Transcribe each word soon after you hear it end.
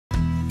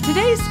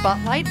Today's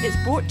Spotlight is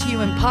brought to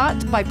you in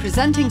part by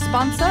presenting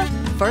sponsor,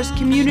 First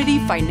Community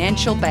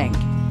Financial Bank,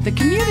 the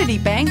community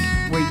bank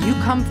where you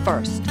come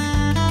first.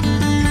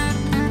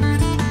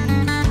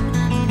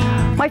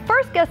 My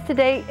first guest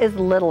today is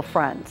Little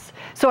Friends.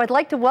 So I'd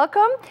like to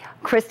welcome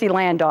Christy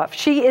Landolf.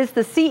 She is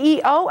the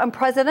CEO and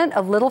president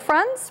of Little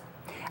Friends.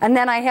 And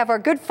then I have our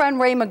good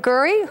friend Ray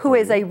McGurry, who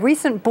is a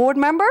recent board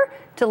member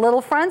to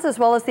Little Friends, as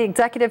well as the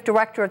executive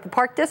director of the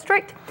Park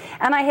District.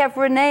 And I have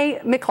Renee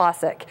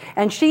Miklasik,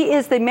 and she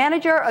is the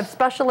manager of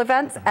special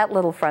events at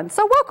Little Friends.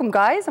 So welcome,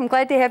 guys. I'm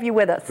glad to have you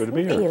with us. Good to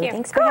be here. Thank you.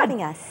 Thanks for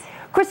having us.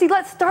 Christy,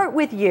 let's start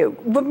with you.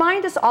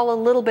 Remind us all a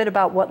little bit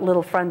about what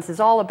Little Friends is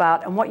all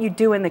about and what you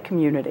do in the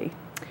community.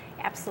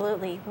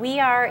 Absolutely. We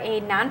are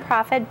a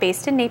nonprofit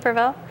based in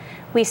Naperville.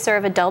 We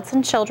serve adults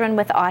and children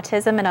with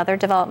autism and other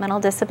developmental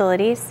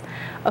disabilities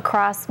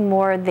across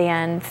more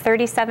than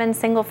 37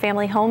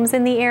 single-family homes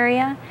in the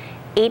area.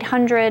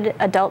 800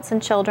 adults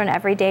and children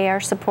every day are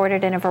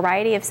supported in a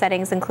variety of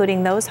settings,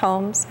 including those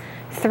homes,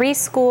 3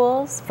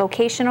 schools,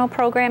 vocational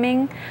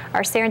programming,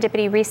 our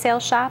Serendipity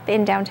resale shop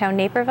in downtown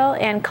Naperville,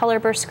 and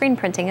Colorburst screen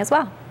printing as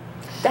well.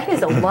 That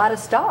is a lot of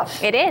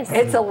stuff. It is.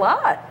 It's a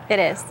lot. It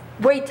is.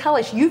 Ray, tell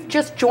us, you've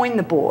just joined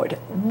the board.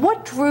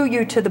 What drew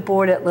you to the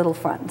board at Little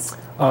Friends?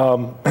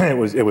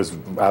 It was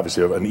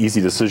obviously an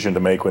easy decision to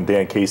make when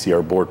Dan Casey,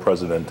 our board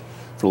president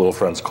for Little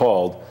Friends,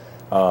 called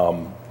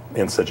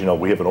and said, you know,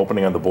 we have an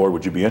opening on the board.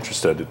 Would you be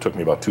interested? It took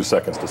me about 2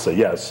 seconds to say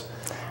yes.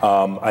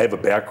 I have a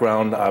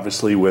background,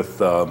 obviously, with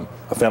a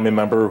family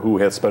member who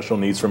had special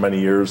needs for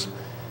many years,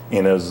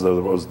 and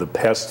was the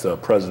past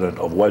president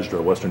of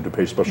WESDR, Western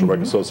DuPage Special Rec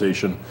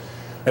Association.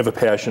 I have a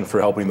passion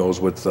for helping those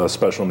with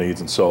special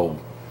needs, and so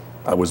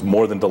I was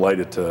more than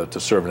delighted to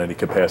serve in any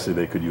capacity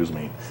they could use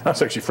me. I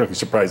was actually frankly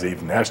surprised they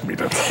even asked me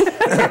to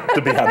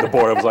to be on the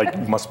board. I was like,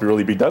 you must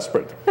really be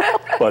desperate.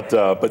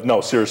 But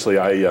no, seriously,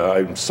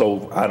 I'm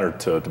so honored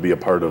to be a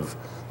part of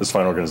this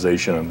fine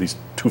organization and these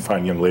 2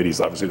 fine young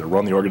ladies, obviously, that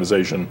run the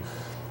organization.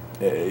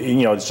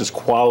 You know, it's just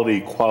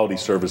quality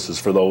services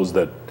for those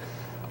that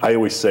I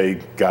always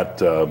say got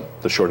the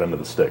short end of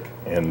the stick.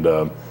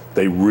 And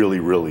they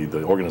really,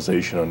 the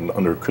organization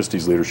under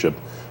Christy's leadership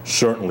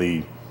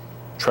certainly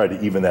try to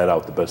even that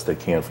out the best they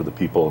can for the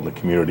people in the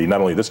community,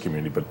 not only this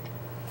community, but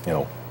you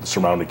know, the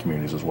surrounding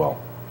communities as well.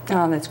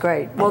 Oh, that's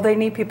great. Well, they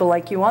need people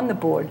like you on the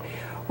board.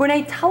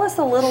 Renee, tell us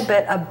a little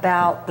bit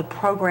about the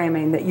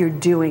programming that you're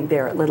doing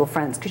there at Little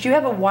Friends, because you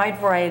have a wide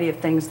variety of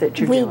things that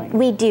you're doing.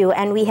 We do,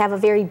 and we have a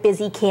very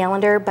busy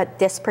calendar, but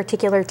this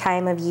particular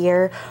time of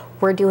year,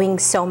 we're doing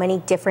so many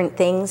different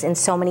things in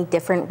so many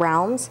different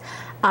realms.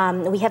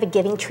 We have a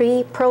Giving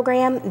Tree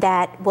program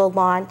that will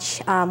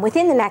launch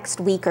within the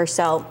next week or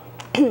so.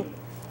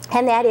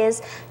 And that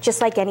is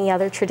just like any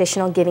other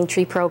traditional Giving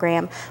Tree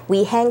program.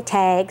 We hang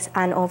tags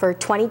on over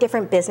 20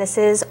 different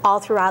businesses all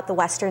throughout the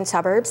western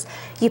suburbs.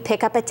 You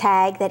pick up a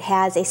tag that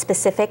has a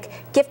specific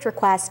gift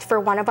request for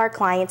one of our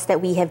clients that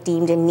we have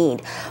deemed in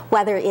need,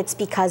 whether it's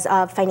because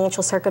of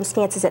financial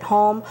circumstances at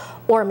home,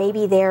 or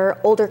maybe they're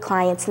older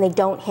clients and they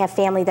don't have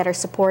family that are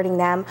supporting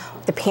them.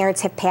 The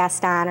parents have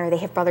passed on, or they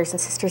have brothers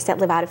and sisters that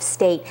live out of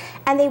state,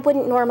 and they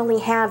wouldn't normally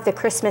have the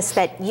Christmas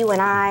that you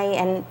and I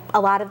and a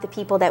lot of the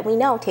people that we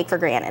know take for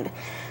granted.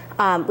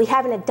 We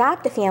have an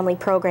Adopt a Family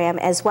program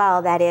as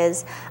well that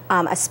is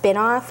a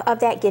spin-off of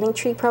that Giving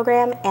Tree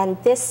program, and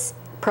this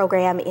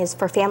program is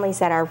for families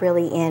that are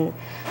really in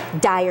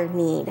dire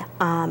need.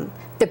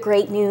 The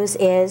great news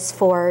is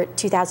for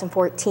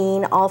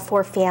 2014, all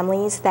 4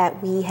 families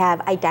that we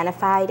have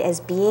identified as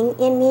being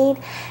in need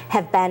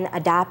have been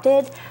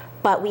adopted,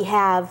 but we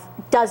have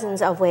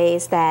dozens of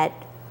ways that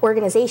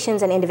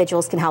organizations and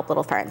individuals can help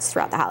Little Friends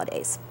throughout the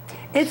holidays.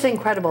 It's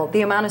incredible,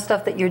 the amount of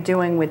stuff that you're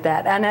doing with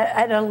that, and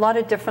at a lot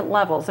of different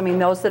levels. I mean,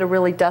 those that are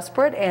really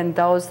desperate and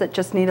those that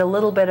just need a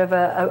little bit of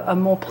a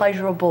more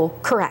pleasurable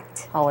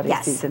holiday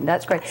season.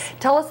 That's great.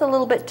 Tell us a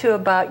little bit, too,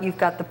 about, you've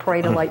got the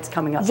Parade of Lights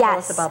coming up. Yes. Tell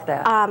us about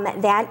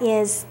that. That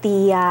is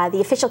the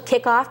official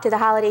kickoff to the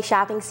holiday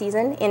shopping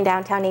season in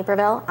downtown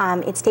Naperville.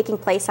 It's taking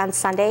place on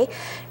Sunday,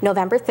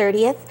 November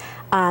 30th.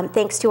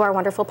 Thanks to our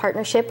wonderful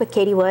partnership with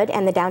Katie Wood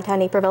and the Downtown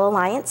Naperville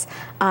Alliance,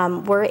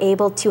 we're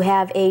able to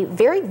have a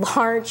very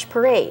large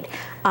parade.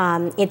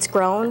 It's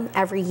grown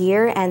every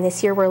year, and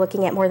this year we're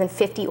looking at more than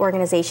 50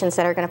 organizations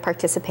that are going to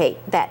participate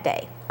that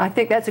day. I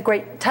think that's a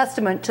great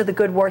testament to the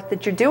good work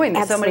that you're doing.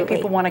 That so many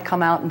people want to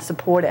come out and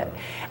support it.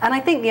 And I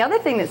think the other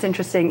thing that's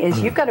interesting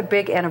is you've got a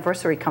big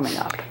anniversary coming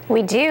up.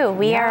 We do.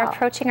 We are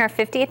approaching our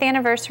 50th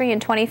anniversary in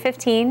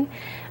 2015.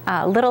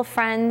 Little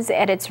Friends,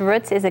 at its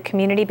roots, is a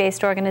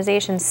community-based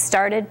organization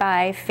started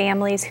by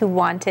families who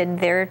wanted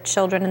their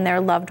children and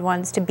their loved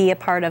ones to be a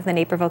part of the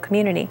Naperville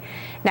community.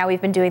 Now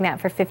we've been doing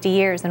that for 50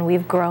 years, and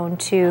we've grown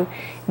to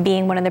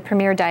being one of the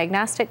premier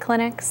diagnostic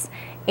clinics.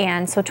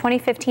 And so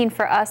 2015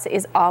 for us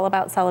is all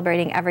about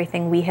celebrating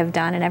everything we have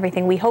done and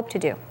everything we hope to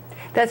do.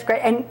 That's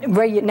great. And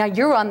Ray, now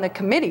you're on the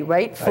committee,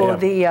 right, for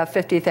the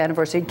 50th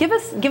anniversary. Give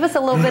us a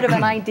little bit of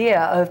an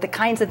idea of the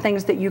kinds of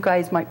things that you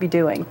guys might be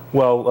doing.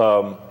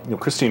 Well,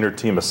 Christine and her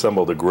team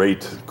assembled a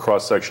great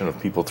cross-section of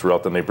people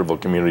throughout the Naperville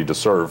community to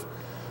serve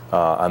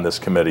on this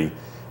committee.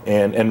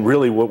 And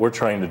really what we're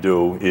trying to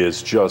do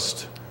is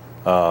just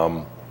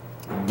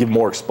give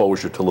more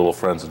exposure to Little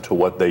Friends and to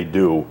what they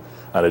do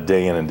on a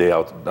day in and day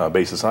out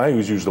basis. And I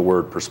always use the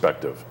word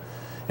perspective.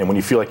 And when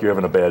you feel like you're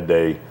having a bad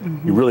day,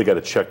 you really got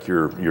to check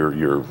your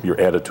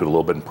attitude a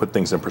little bit and put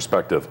things in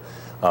perspective.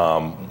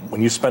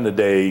 When you spend a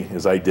day,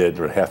 as I did,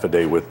 or half a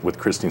day with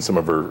Christine, some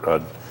of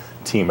her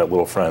team at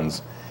Little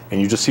Friends,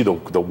 and you just see the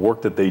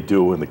work that they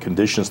do and the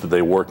conditions that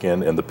they work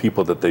in and the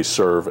people that they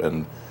serve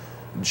and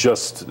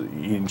just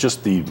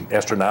the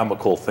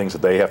astronomical things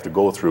that they have to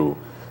go through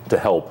to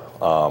help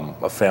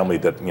a family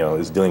that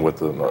is dealing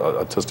with an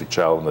autistic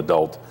child and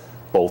adult,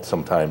 both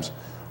sometimes.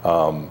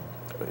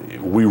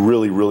 We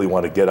really, really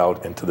want to get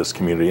out into this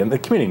community, and the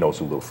community knows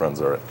who Little Friends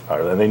are,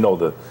 and they know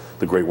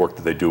the great work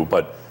that they do.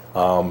 But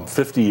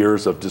 50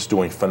 years of just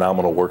doing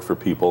phenomenal work for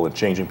people and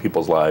changing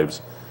people's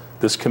lives,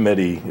 this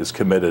committee is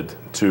committed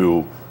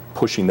to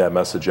pushing that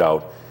message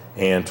out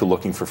and to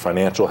looking for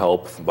financial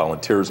help,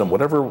 volunteerism,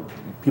 whatever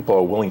people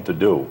are willing to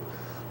do.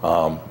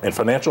 And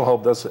financial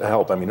help does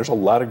help. I mean, there's a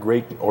lot of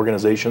great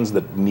organizations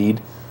that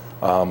need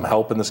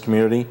help in this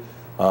community.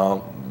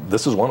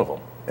 This is one of them.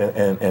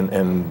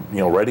 And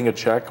writing a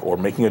check or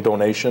making a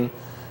donation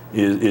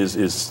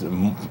is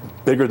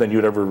bigger than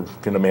you'd ever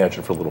can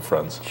imagine for Little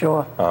Friends.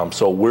 Sure.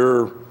 So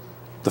we're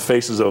the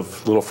faces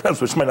of Little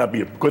Friends, which might not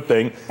be a good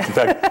thing. In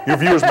fact, your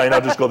viewers might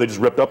not just go, they just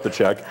ripped up the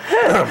check.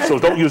 So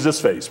don't use this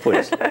face,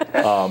 please.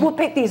 We'll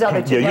pick these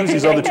other two. Yeah, use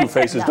these other two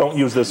faces. Yes. Don't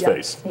use this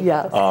face.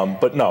 Yes.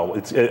 But no, I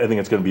think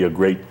it's going to be a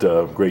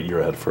great year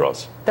ahead for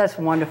us. That's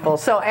wonderful.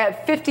 So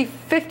at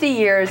 50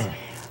 years,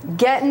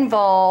 get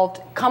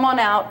involved. Come on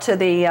out to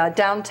the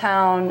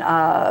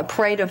downtown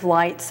Parade of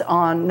Lights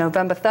on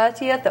November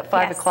 30th at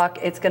 5 o'clock.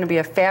 It's going to be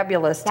a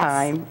fabulous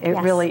time. It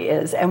really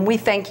is. And we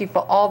thank you for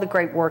all the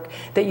great work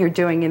that you're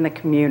doing in the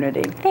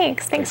community.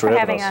 Thanks for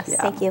having us.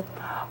 Thank you.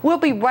 We'll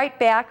be right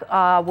back.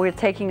 We're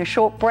taking a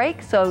short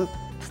break, so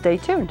stay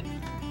tuned.